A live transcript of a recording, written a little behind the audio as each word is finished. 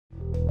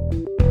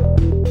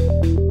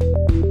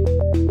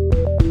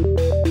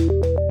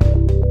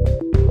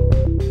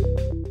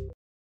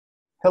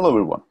Hello,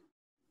 everyone.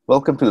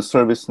 Welcome to the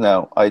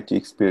ServiceNow IT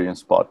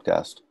Experience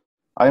Podcast.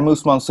 I'm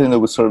Usman Sinu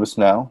with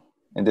ServiceNow.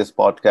 In this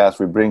podcast,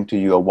 we bring to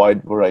you a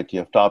wide variety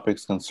of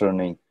topics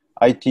concerning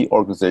IT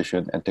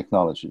organization and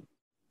technology.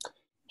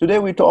 Today,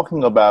 we're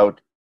talking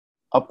about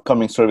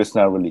upcoming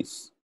ServiceNow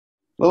release.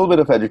 A little bit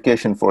of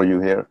education for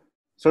you here.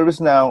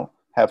 ServiceNow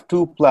have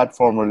 2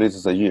 platform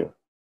releases a year.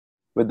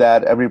 With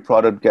that, every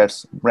product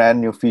gets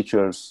brand new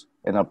features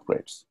and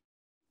upgrades.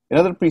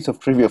 Another piece of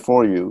trivia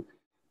for you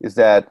is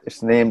that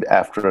it's named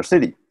after a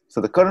city.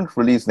 So the current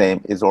release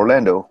name is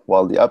Orlando,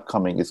 while the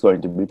upcoming is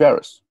going to be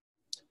Paris.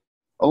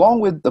 Along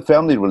with the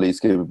family release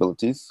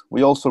capabilities,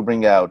 we also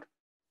bring out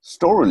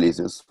store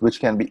releases, which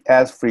can be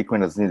as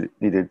frequent as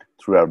needed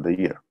throughout the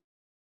year.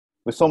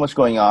 With so much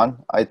going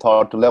on, I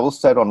thought to level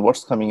set on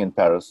what's coming in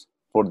Paris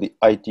for the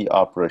IT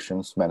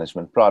Operations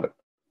Management product,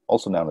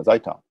 also known as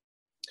ITOM.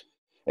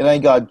 And I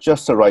got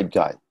just the right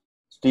guy,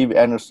 Steve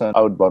Anderson,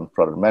 Outbound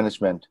Product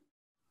Management.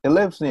 He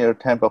lives near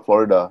Tampa,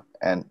 Florida,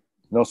 and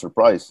no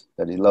surprise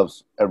that he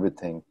loves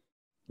everything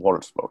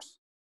water sports.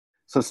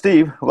 So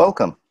Steve,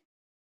 welcome.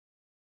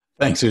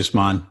 Thanks,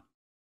 Usman.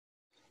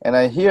 And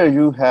I hear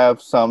you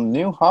have some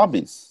new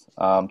hobbies.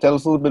 Tell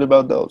us a little bit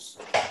about those.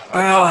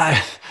 Well,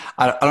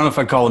 I don't know if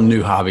I call them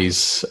new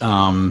hobbies.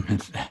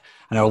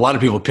 I know a lot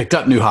of people picked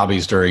up new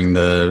hobbies during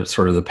the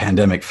sort of the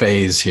pandemic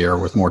phase here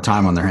with more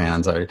time on their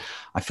hands.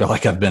 I feel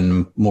like I've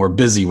been more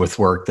busy with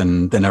work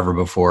than ever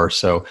before.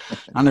 So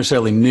not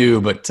necessarily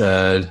new, but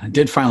I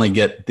did finally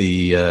get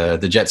the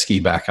jet ski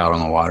back out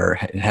on the water.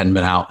 It hadn't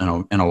been out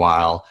in a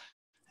while.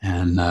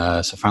 And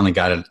so finally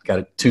got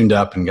it tuned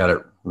up and got it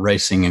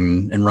racing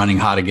and running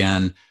hot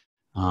again.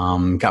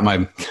 Got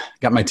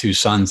my 2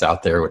 sons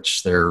out there,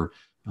 which they're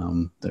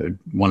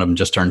one of them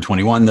just turned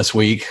 21 this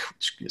week,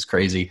 which is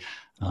crazy.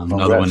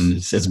 Another one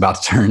is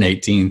about to turn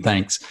 18.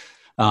 Thanks.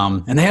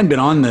 And they hadn't been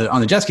on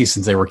the jet ski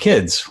since they were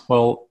kids.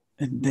 Well,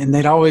 and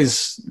they'd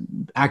always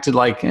acted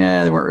like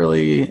they weren't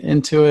really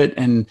into it.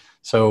 And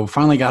so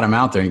finally got them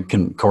out there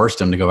and coerced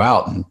them to go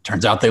out. And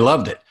turns out they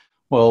loved it.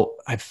 Well,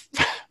 I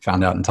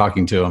found out in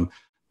talking to them,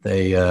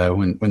 they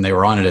when they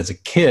were on it as a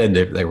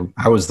kid,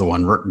 I was the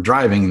one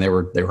driving. And they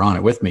were on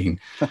it with me.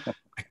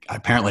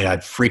 Apparently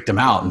I'd freaked them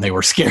out and they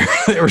were scared.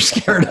 They were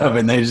scared of it.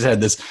 And they just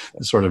had this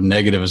sort of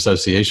negative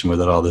association with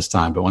it all this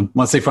time. But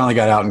once they finally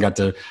got out and got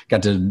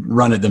to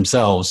run it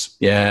themselves,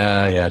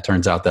 it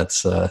turns out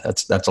that's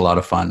a lot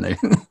of fun.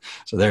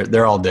 So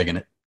they're all digging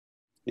it.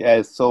 Yeah,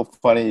 it's so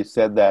funny you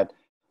said that.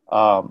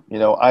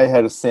 I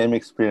had the same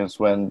experience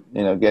when,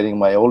 getting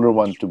my older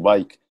one to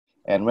bike.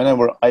 And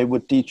whenever I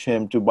would teach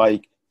him to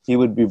bike, he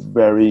would be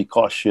very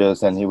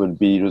cautious and he would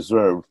be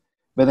reserved.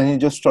 But then he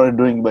just started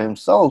doing it by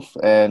himself,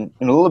 and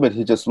in a little bit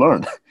he just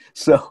learned.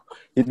 So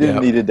he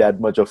didn't need that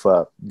much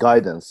of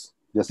guidance,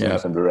 just in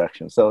some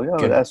direction. So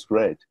that's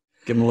great.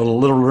 Give him a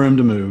little room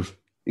to move.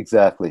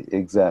 Exactly.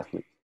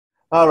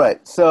 All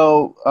right.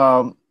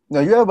 So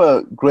you have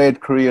a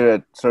great career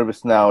at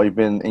ServiceNow. You've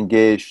been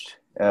engaged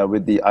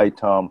with the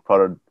ITOM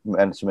product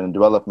management and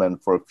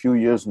development for a few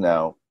years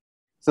now.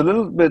 It's a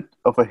little bit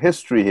of a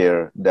history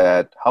here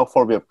that how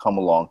far we have come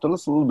along. Tell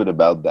us a little bit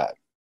about that.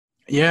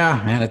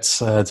 Yeah, man, it's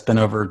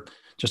been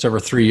just over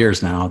 3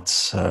 years now.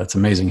 It's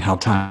amazing how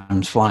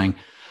time's flying.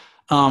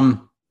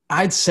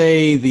 I'd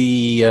say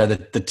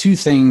the 2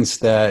 things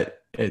that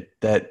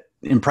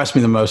impress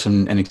me the most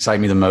and excite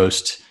me the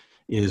most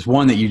is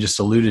one that you just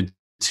alluded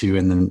to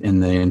in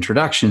the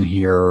introduction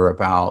here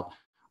about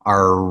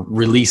our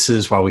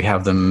releases. While we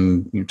have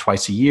them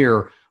twice a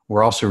year,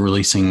 we're also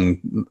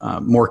releasing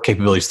more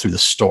capabilities through the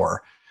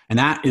store. And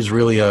that is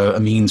really a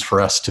means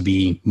for us to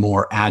be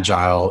more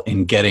agile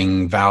in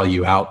getting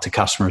value out to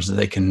customers that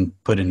they can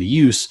put into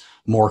use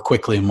more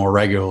quickly and more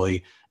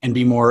regularly, and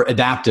be more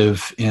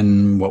adaptive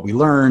in what we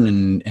learn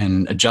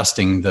and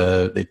adjusting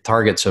the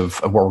targets of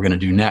what we're going to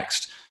do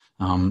next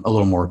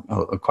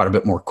quite a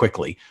bit more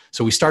quickly.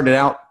 So we started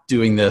out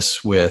doing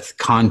this with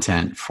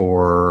content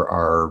for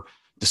our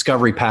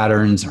discovery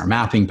patterns, our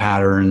mapping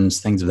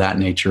patterns, things of that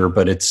nature,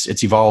 but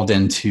it's evolved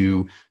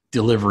into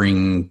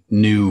delivering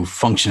new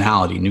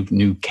functionality,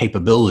 new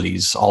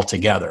capabilities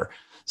altogether.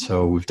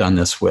 So we've done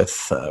this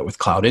with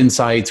Cloud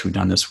Insights. We've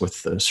done this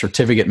with the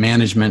certificate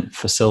management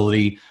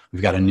facility.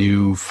 We've got a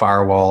new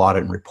firewall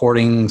audit and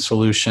reporting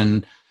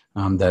solution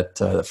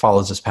that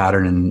follows this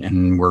pattern,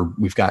 and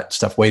we've got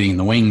stuff waiting in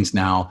the wings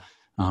now,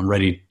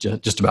 ready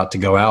just about to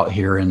go out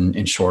here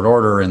in short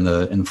order in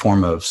the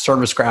form of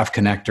service graph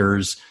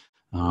connectors,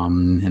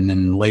 and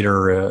then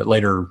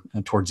later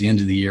towards the end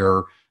of the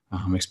year,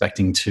 I'm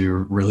expecting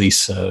to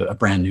release a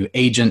brand new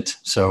agent.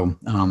 So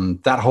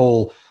that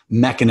whole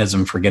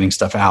mechanism for getting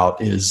stuff out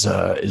is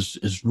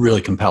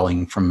really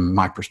compelling from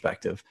my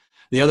perspective.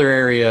 The other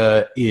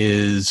area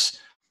is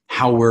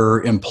how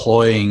we're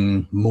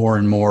employing more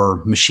and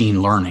more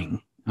machine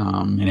learning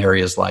in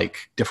areas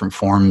like different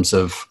forms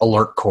of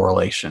alert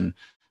correlation,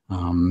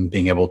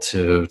 being able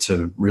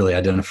to really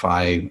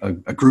identify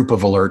a group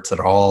of alerts that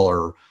all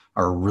are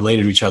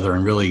related to each other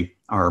and really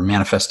are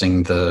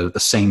manifesting the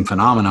same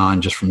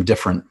phenomenon just from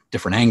different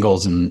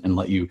angles, and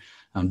let you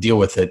deal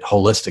with it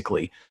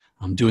holistically.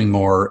 Doing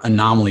more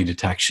anomaly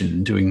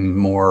detection, doing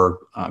more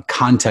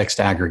context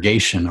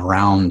aggregation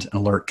around an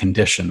alert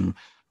condition,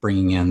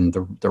 bringing in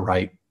the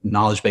right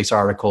knowledge base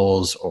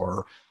articles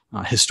or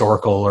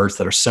historical alerts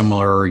that are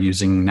similar,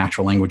 using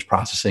natural language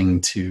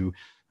processing to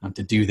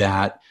do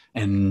that.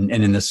 And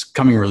in this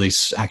coming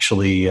release,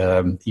 actually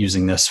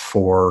using this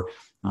for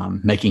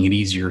making it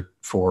easier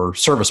for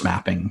service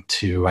mapping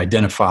to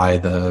identify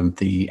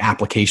the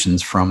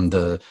applications from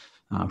the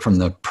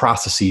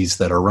processes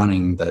that are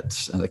running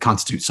that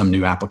constitute some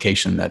new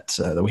application that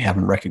we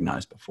haven't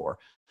recognized before.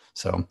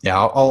 So yeah,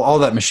 all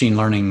that machine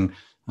learning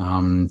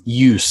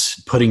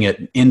use, putting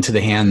it into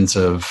the hands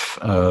of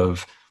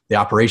the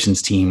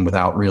operations team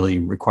without really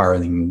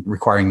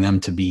requiring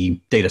them to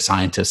be data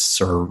scientists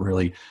or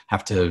really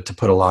have to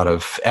put a lot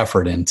of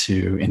effort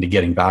into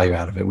getting value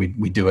out of it.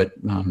 We do it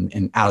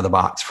out of the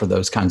box for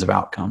those kinds of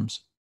outcomes.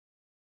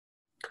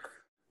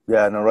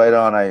 Yeah, no, right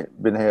on.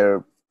 I've been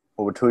here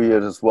over 2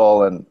 years as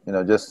well, and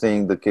just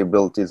seeing the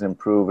capabilities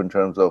improve in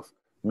terms of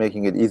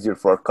making it easier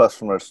for our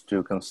customers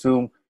to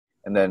consume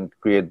and then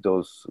create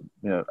those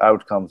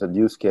outcomes and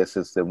use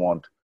cases they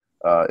want.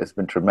 It's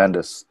been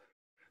tremendous.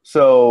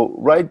 So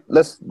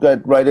let's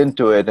get right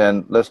into it,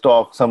 and let's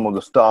talk some of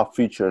the top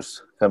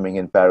features coming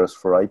in Paris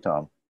for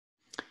ITOM.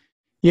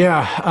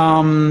 Yeah.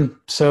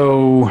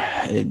 So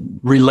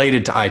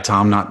related to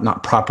ITOM,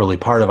 not properly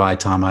part of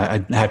ITOM,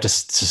 I have to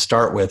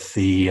start with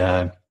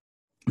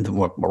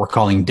what we're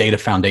calling data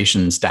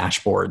foundations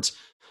dashboards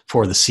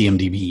for the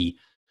CMDB.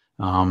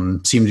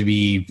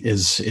 CMDB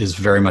is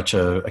very much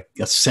a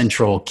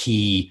central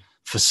key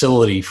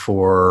facility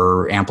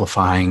for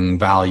amplifying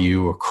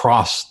value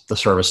across the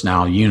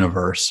ServiceNow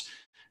universe,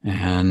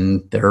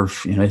 and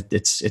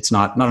it's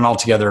not an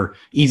altogether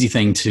easy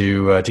thing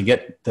to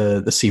get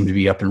the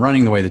CMDB up and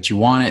running the way that you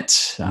want it.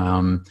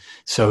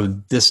 So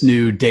this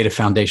new data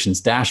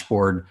foundations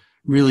dashboard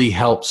really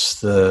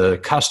helps the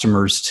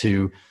customers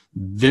to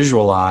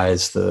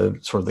visualize the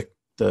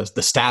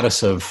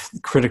status of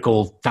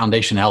critical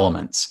foundation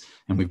elements.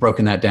 And we've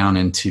broken that down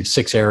into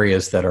 6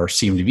 areas that are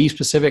CMDB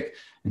specific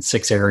and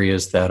 6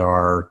 areas that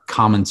are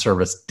common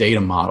service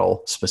data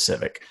model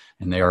specific.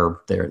 And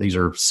these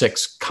are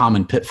 6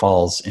 common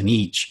pitfalls in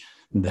each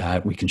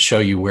that we can show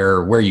you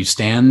where you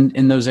stand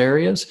in those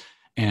areas.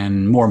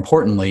 And more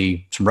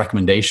importantly, some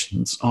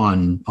recommendations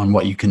on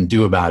what you can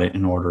do about it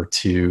in order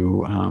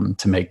to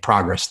make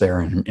progress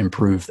there and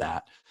improve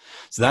that.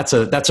 So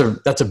that's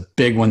a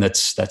big one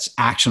that's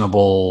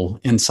actionable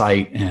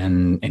insight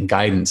and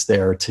guidance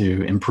there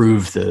to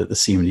improve the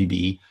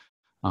CMDB.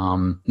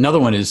 Another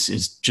one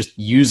is just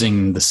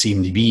using the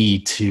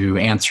CMDB to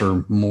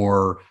answer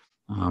more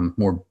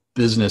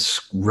business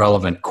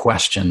relevant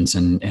questions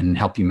and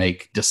help you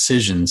make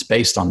decisions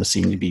based on the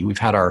CMDB. We've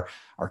had our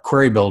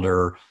query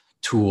builder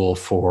tool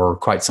for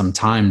quite some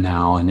time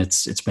now, and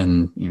it's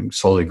been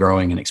slowly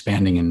growing and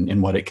expanding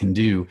in what it can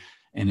do.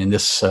 And in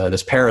this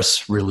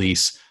Paris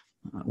release,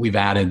 we've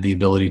added the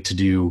ability to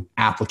do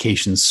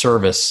application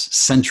service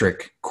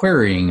centric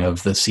querying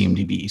of the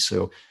CMDB.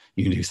 So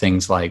you can do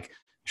things like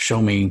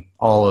show me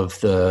all of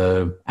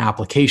the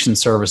application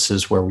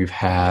services where we've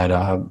had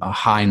a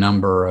high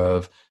number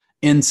of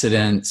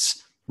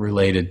incidents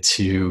related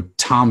to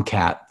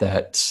Tomcat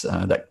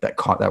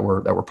that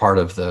were part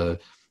of the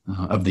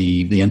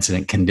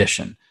incident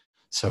condition.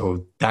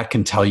 So that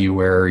can tell you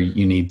where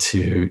you need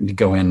to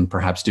go in,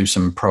 perhaps do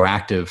some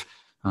proactive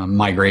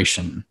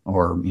migration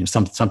or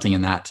something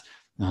in that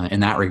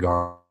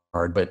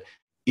regard. But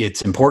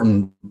it's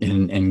important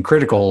and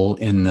critical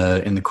in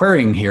the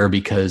querying here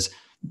because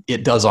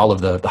it does all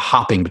of the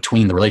hopping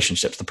between the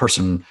relationships. The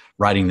person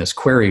writing this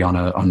query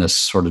on this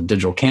sort of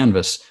digital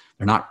canvas,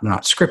 they're not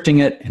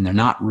scripting it, and they're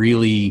not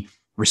really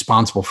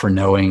responsible for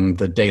knowing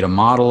the data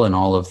model and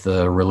all of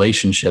the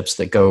relationships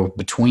that go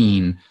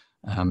between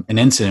an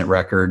incident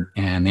record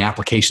and the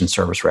application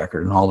service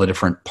record and all the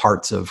different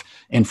parts of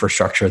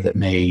infrastructure that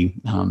may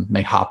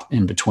hop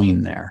in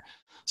between there.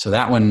 So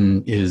that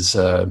one is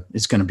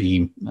going to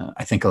be,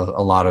 I think,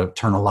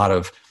 turn a lot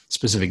of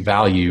specific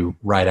value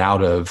right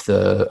out of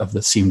the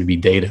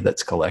CMDB data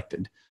that's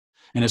collected.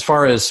 And as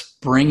far as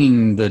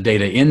bringing the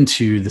data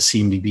into the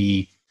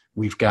CMDB,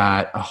 we've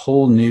got a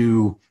whole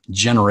new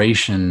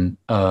generation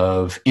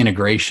of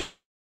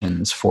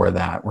integrations for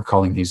that. We're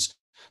calling these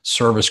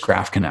service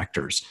graph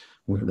connectors.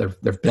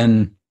 There've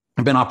been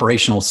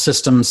operational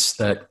systems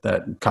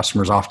that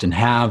customers often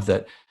have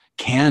that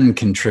can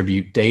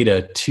contribute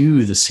data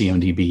to the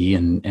CMDB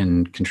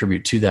and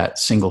contribute to that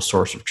single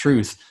source of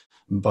truth,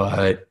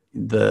 but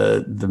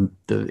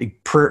the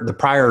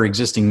prior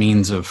existing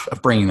means of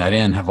bringing that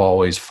in have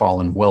always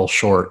fallen well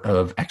short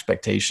of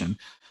expectation.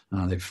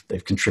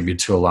 They've contributed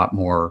to a lot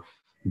more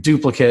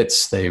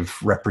duplicates. They've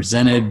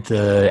represented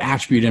the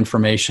attribute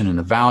information and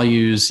the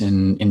values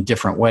in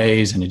different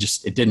ways, and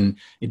it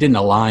didn't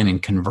align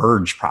and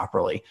converge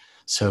properly.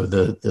 So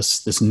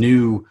this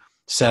new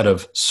set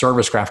of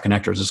service graph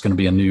connectors is going to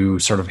be a new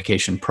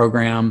certification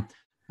program.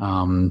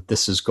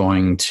 This is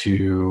going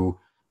to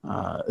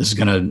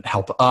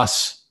help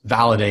us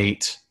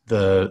validate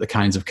the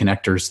kinds of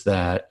connectors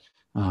that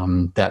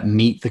that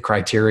meet the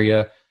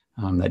criteria,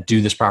 that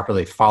do this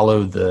properly,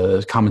 follow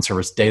the common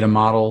service data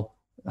model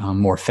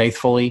more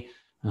faithfully.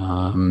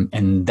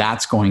 And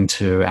that's going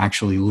to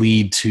actually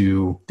lead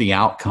to the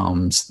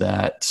outcomes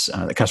that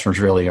the customers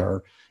really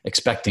are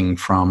expecting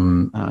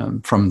from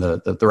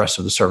the rest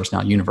of the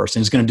ServiceNow universe.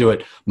 And it's going to do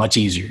it much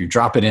easier. You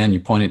drop it in, you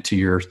point it to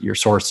your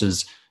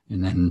sources,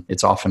 and then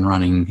it's off and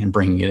running and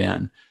bringing it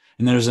in.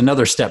 And there's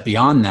another step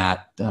beyond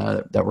that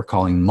that we're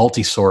calling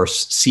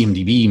multi-source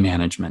CMDB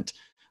management,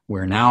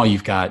 where now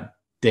you've got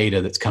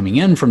data that's coming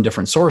in from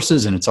different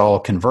sources and it's all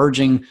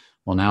converging.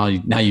 Well, now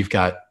you've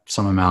got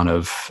some amount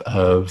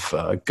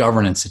of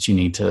governance that you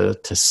need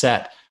to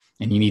set,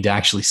 and you need to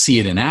actually see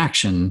it in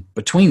action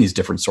between these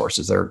different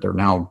sources. They're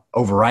now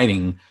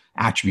overriding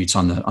attributes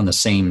on the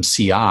same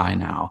CI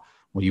now.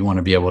 Well, you want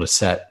to be able to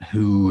set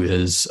who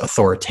is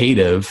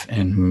authoritative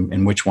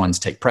and which ones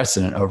take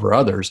precedent over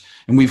others.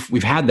 And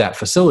we've had that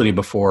facility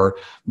before,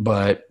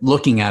 but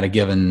looking at a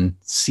given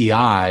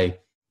CI,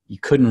 you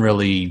couldn't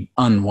really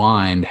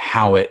unwind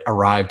how it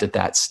arrived at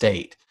that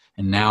state.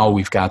 And now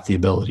we've got the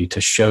ability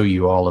to show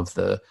you all of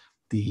the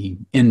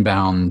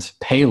inbound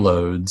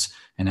payloads.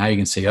 And now you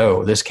can see,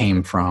 oh, this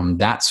came from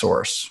that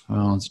source.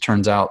 Well, as it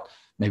turns out,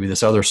 maybe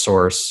this other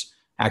source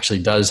actually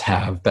does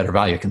have better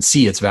value. I can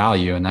see its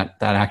value, and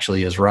that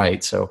actually is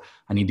right. So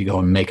I need to go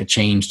and make a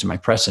change to my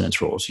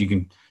precedence rules.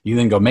 You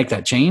then go make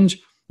that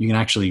change. You can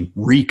actually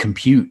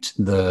recompute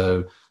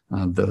the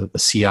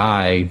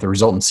CI, the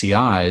resultant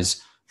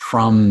CIs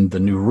from the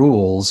new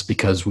rules,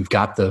 because we've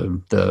got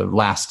the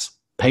last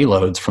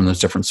payloads from those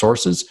different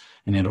sources,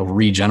 and it'll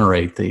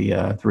regenerate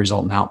the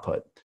resultant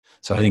output.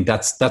 So I think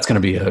that's going to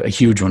be a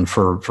huge one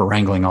for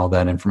wrangling all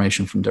that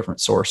information from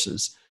different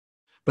sources.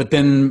 But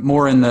then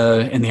more in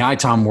the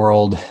ITOM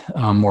world,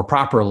 more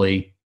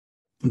properly,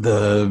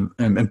 the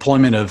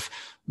employment of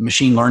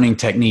machine learning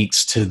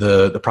techniques to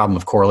the problem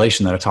of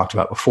correlation that I talked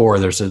about before.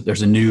 There's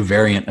a new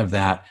variant of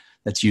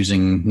that's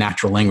using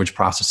natural language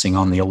processing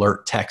on the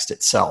alert text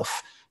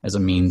itself as a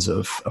means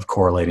of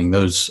correlating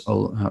those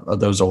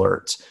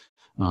alerts.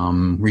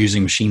 We're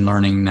using machine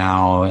learning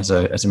now, as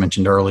I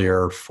mentioned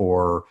earlier,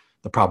 for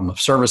the problem of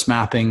service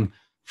mapping,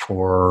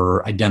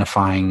 for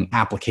identifying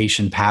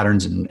application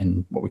patterns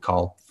and what we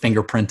call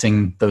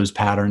fingerprinting those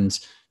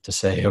patterns to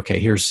say, okay,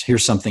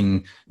 here's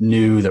something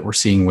new that we're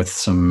seeing with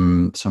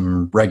some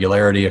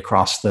regularity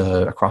across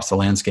the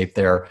landscape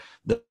there.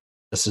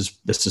 This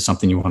is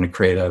something you want to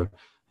create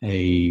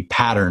a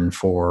pattern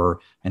for,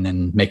 and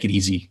then make it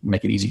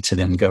easy to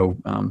then go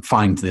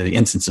find the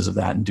instances of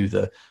that and do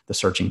the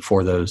searching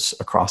for those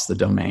across the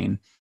domain.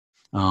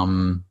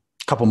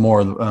 Couple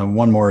more.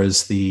 One more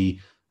is the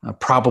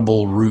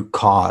probable root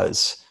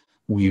cause.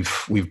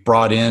 We've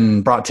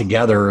brought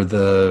together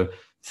the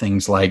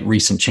things like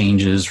recent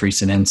changes,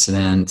 recent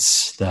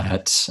incidents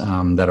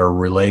that are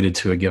related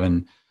to a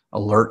given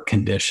alert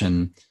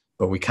condition,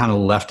 but we kind of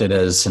left it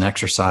as an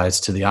exercise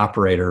to the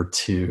operator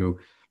to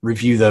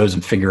review those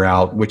and figure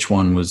out which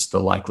one was the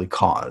likely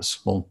cause.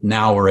 Well,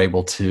 now we're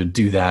able to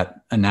do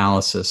that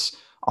analysis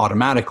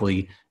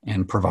automatically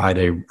and provide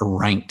a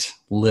ranked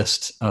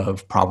list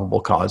of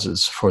probable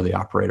causes for the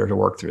operator to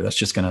work through. That's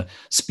just going to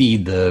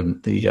speed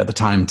the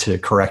time to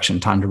correction,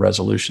 time to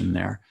resolution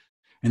there.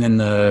 And then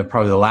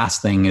probably the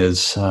last thing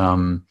is,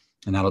 and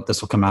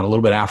this will come out a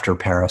little bit after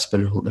Paris,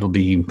 but it'll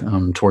be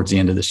towards the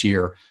end of this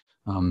year,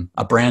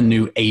 a brand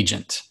new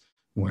agent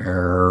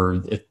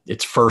where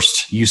its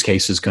first use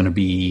case is going to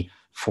be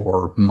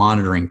for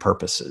monitoring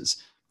purposes.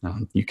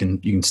 You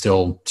can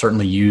still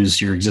certainly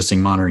use your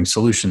existing monitoring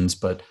solutions,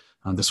 but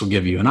this will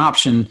give you an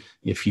option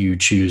if you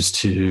choose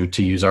to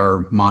use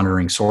our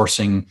monitoring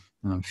sourcing.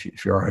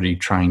 If you're already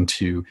trying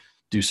to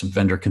do some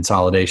vendor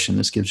consolidation,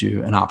 this gives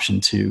you an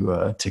option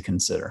to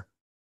consider.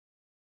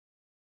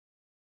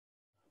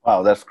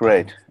 Wow, that's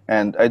great.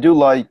 And I do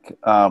like,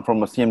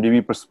 from a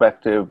CMDB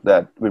perspective,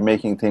 that we're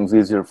making things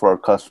easier for our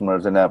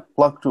customers. And I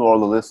plug to all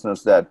the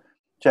listeners that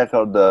check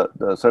out the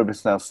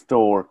ServiceNow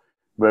store,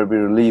 where we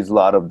release a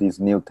lot of these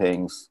new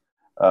things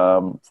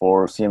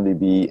for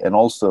CMDB and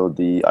also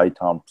the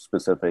ITOM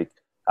specific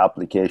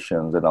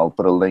applications. And I'll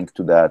put a link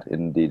to that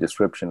in the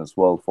description as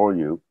well for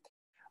you.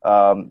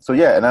 So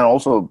yeah, and I'm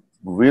also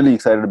really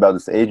excited about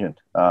this agent.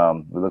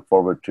 We look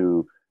forward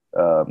to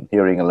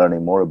hearing and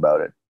learning more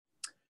about it.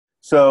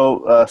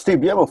 So, Steve,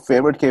 do you have a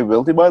favorite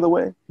capability, by the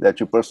way, that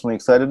you're personally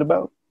excited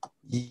about?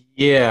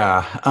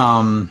 Yeah.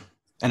 And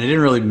I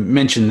didn't really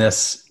mention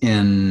this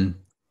in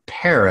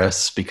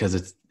Paris because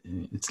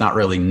it's not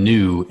really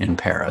new in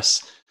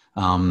Paris.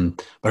 But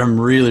I'm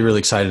really, really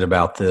excited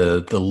about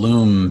the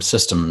Loom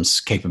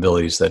systems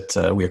capabilities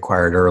that we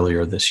acquired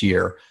earlier this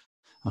year.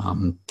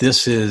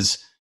 This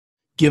is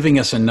giving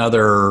us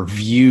another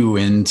view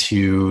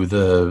into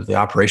the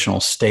operational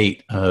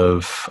state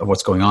of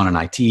what's going on in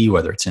IT,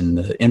 whether it's in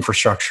the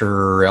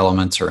infrastructure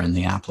elements or in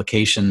the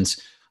applications.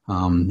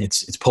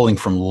 It's pulling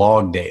from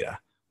log data,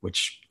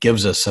 which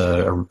gives us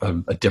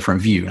a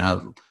different view.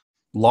 Now,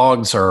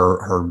 logs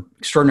are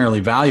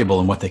extraordinarily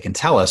valuable in what they can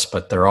tell us,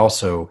 but they're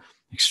also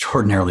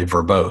extraordinarily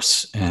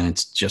verbose, and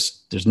it's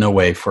just there's no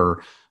way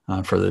for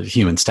the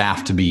human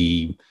staff to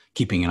be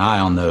keeping an eye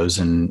on those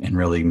and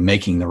really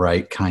making the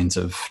right kinds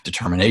of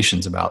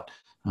determinations about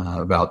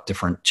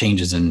different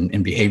changes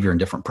in behavior and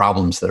different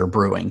problems that are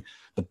brewing.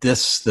 But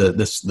this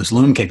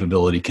Loom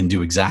capability can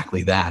do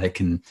exactly that. It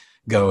can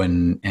go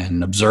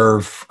and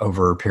observe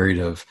over a period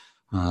of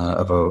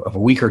a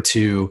week or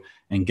two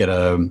and get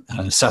an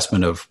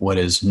assessment of what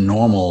is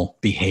normal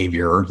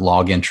behavior,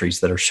 log entries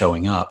that are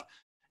showing up.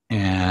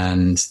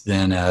 And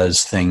then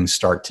as things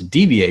start to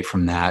deviate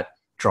from that,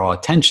 draw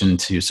attention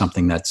to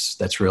something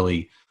that's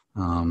really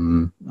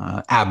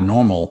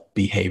abnormal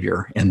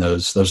behavior in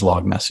those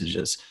log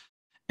messages.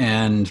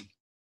 And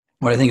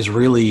what I think is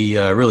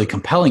really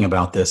compelling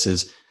about this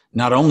is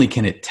not only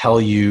can it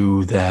tell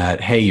you that,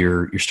 hey,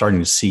 you're starting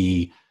to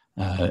see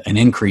an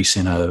increase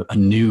in a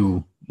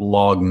new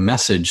log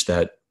message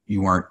that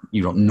you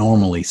don't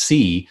normally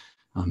see.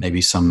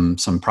 Maybe some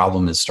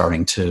problem is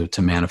starting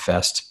to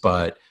manifest,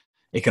 but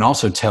it can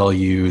also tell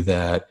you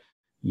that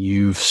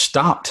you've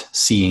stopped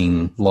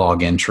seeing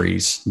log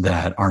entries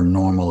that are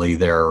normally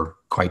there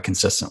quite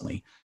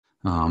consistently.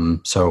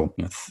 So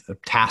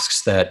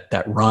tasks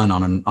that run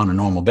on a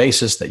normal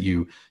basis that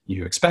you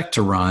expect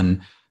to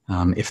run,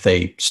 if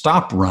they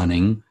stop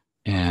running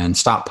and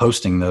stop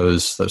posting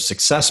those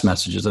success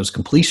messages, those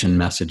completion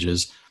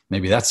messages,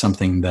 maybe that's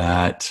something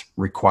that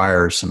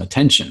requires some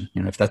attention.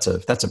 If that's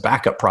a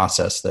backup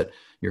process that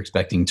you're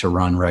expecting to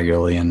run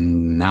regularly,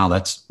 and now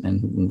that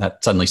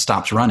suddenly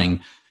stops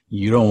running,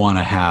 you don't want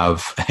to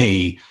have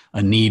a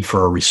need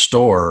for a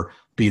restore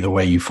be the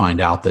way you find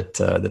out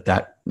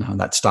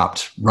that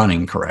stopped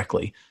running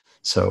correctly.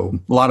 So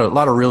a lot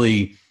of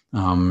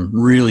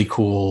really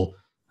cool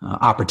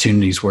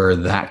opportunities where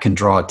that can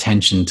draw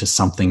attention to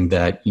something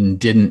that you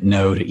didn't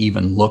know to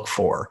even look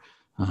for.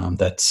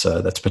 That's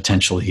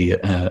potentially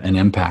an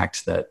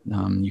impact that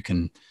you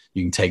can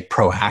take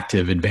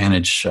proactive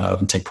advantage of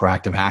and take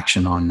proactive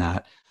action on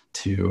that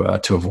to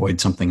avoid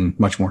something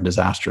much more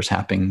disastrous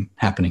happening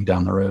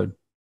down the road.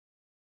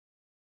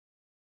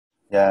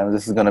 Yeah,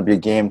 this is going to be a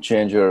game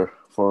changer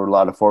for a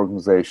lot of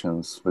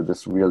organizations with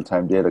this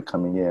real-time data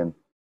coming in.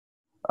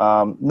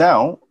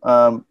 Now,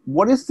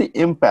 what is the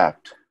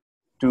impact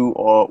to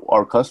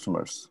our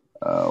customers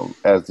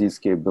as these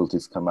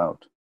capabilities come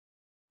out?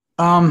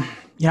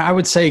 Yeah, I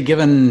would say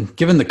given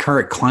the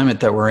current climate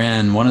that we're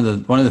in, one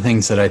of the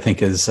things that I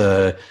think is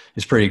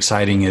pretty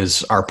exciting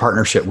is our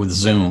partnership with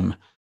Zoom.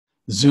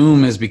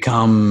 Zoom has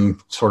become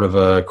sort of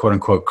a quote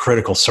unquote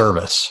critical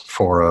service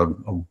for a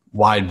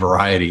wide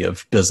variety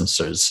of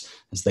businesses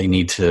as they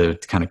need to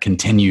kind of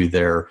continue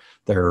their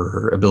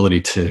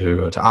ability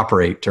to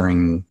operate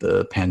during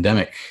the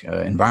pandemic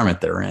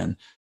environment they're in.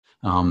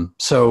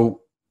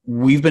 So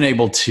we've been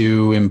able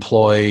to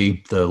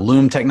employ the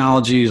Loom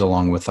technologies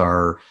along with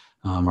our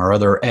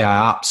other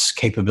AIOps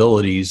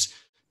capabilities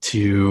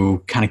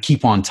to kind of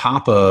keep on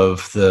top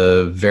of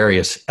the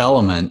various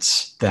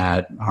elements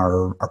that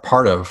are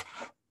part of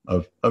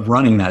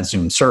running that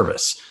Zoom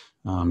service.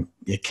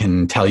 It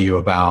can tell you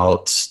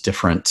about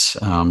different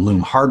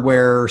Loom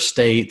hardware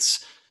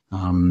states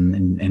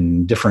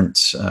and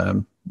different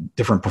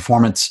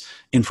performance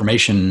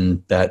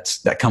information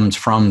that comes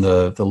from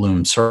the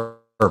Loom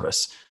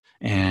service.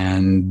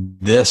 And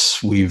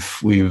this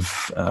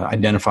we've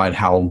identified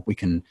how we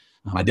can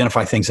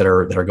identify things that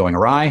are going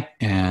awry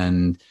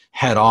and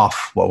head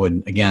off what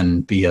would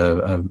again be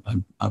a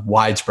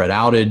widespread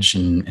outage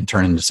and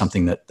turn into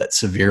something that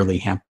severely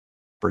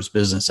hampers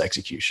business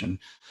execution.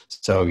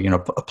 So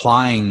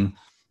applying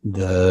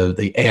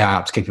the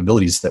AIOps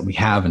capabilities that we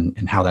have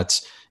and how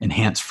that's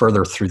enhanced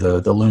further through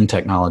the Loom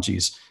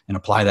technologies and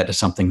apply that to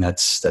something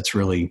that's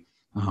really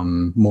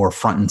more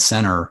front and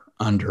center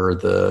under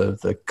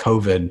the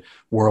COVID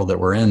world that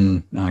we're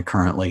in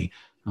currently.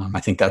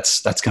 I think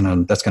that's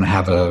gonna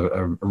have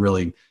a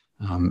really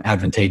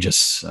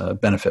advantageous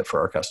benefit for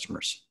our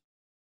customers.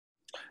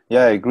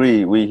 Yeah, I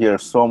agree. We hear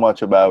so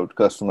much about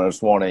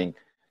customers wanting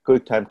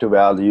quick time to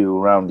value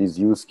around these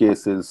use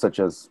cases, such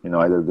as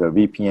either their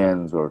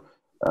VPNs or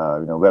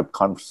web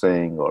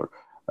conferencing or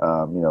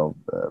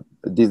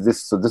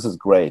this. So this is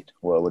great.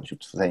 Well, what you're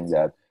saying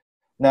that.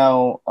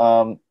 Now,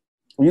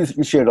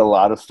 you shared a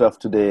lot of stuff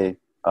today.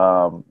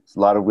 A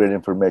lot of great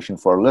information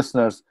for our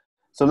listeners.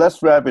 So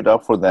let's wrap it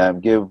up for them.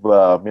 Give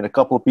a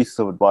couple of pieces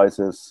of advice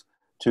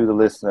to the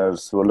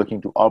listeners who are looking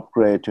to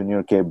upgrade to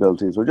newer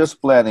capabilities or just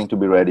planning to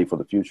be ready for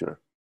the future.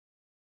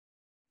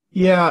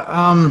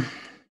 Yeah,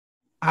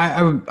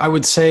 I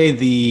would say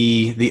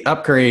the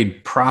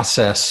upgrade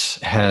process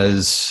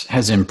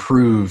has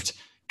improved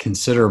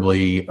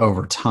considerably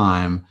over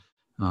time,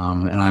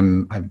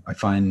 and I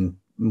find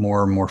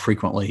more and more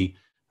frequently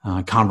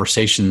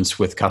conversations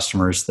with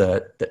customers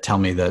that tell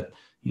me that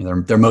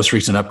their most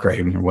recent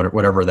upgrade,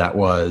 whatever that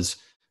was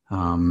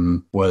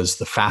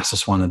the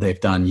fastest one that they've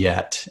done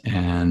yet,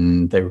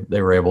 and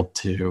they were able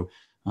to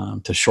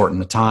shorten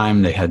the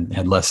time. They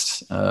had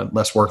less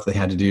work they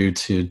had to do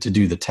to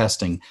do the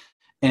testing.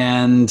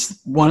 And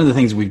one of the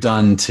things we've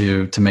done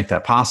to make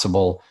that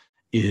possible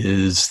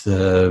is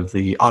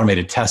the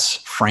automated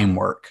test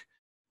framework.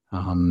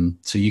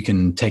 So you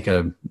can take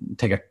a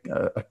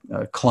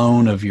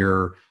clone of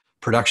your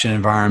production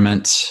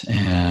environment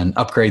and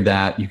upgrade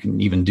that. You can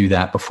even do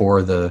that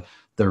before the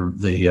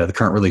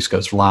current release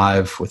goes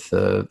live with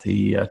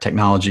the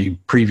technology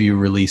preview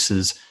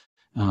releases,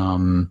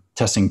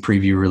 testing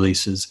preview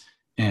releases,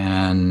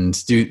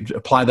 and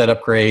apply that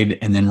upgrade,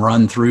 and then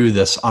run through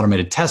this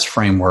automated test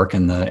framework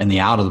and the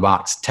out of the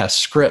box test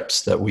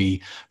scripts that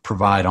we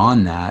provide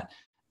on that,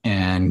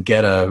 and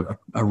get a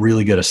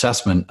really good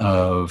assessment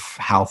of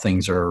how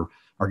things are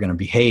going to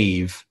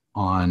behave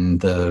on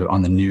the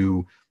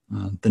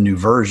new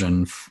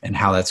version, and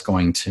how that's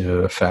going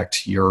to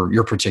affect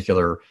your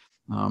particular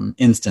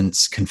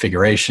instance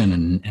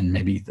configuration and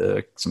maybe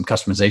some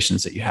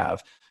customizations that you have.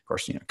 Of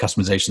course,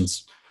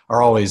 customizations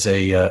are always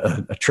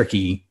a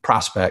tricky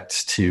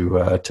prospect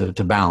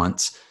to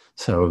balance.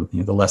 So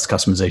the less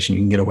customization you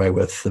can get away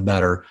with, the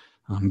better.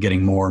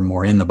 Getting more and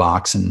more in the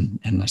box, and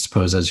I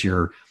suppose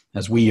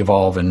as we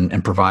evolve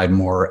and provide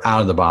more out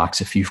of the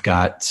box, if you've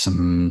got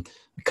some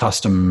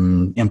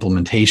custom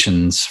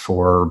implementations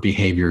for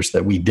behaviors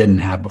that we didn't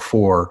have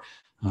before,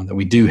 that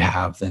we do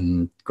have,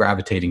 then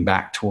gravitating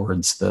back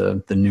towards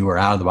the newer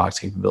out of the box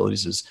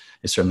capabilities is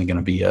certainly going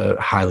to be a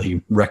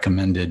highly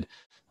recommended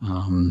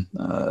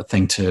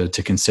thing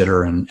to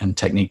consider and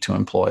technique to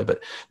employ.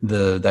 But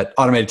that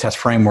automated test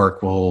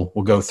framework will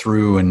go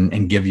through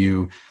and give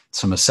you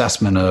some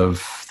assessment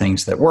of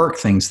things that work,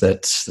 things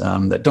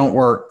that don't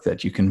work,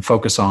 that you can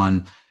focus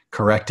on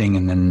correcting,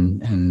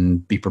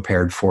 and be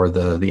prepared for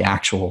the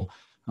actual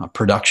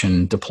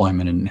production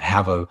deployment, and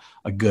have a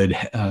good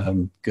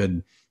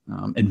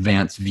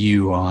advanced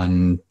view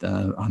on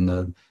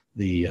the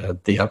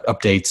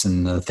updates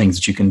and the things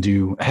that you can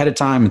do ahead of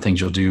time and things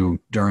you'll do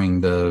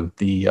during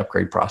the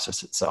upgrade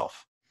process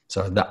itself.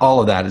 So all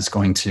of that is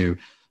going to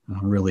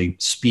really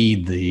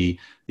speed the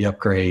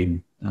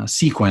upgrade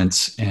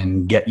sequence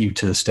and get you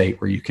to the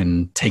state where you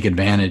can take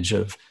advantage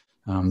of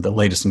the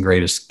latest and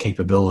greatest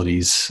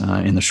capabilities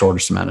in the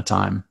shortest amount of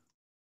time.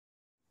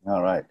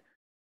 All right.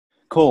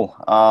 Cool.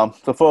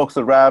 So folks,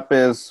 the wrap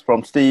is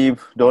from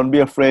Steve. Don't be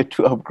afraid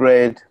to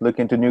upgrade. Look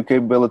into new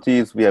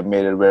capabilities. We have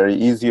made it very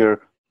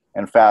easier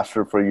and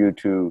faster for you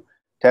to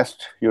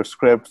test your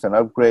scripts and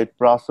upgrade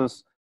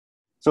process.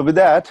 So with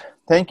that,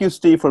 thank you,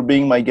 Steve, for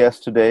being my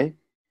guest today.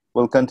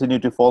 We'll continue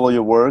to follow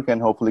your work and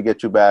hopefully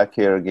get you back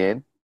here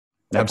again.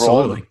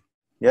 Absolutely.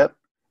 Yep.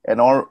 And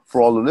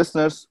for all the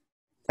listeners,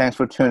 thanks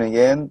for tuning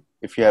in.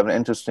 If you have an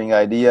interesting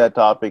idea,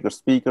 topic, or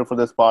speaker for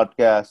this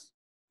podcast,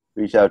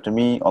 reach out to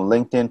me on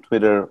LinkedIn,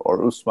 Twitter,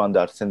 or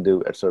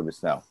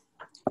usman.sindhu@ServiceNow.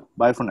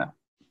 Bye for now.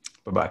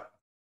 Bye-bye.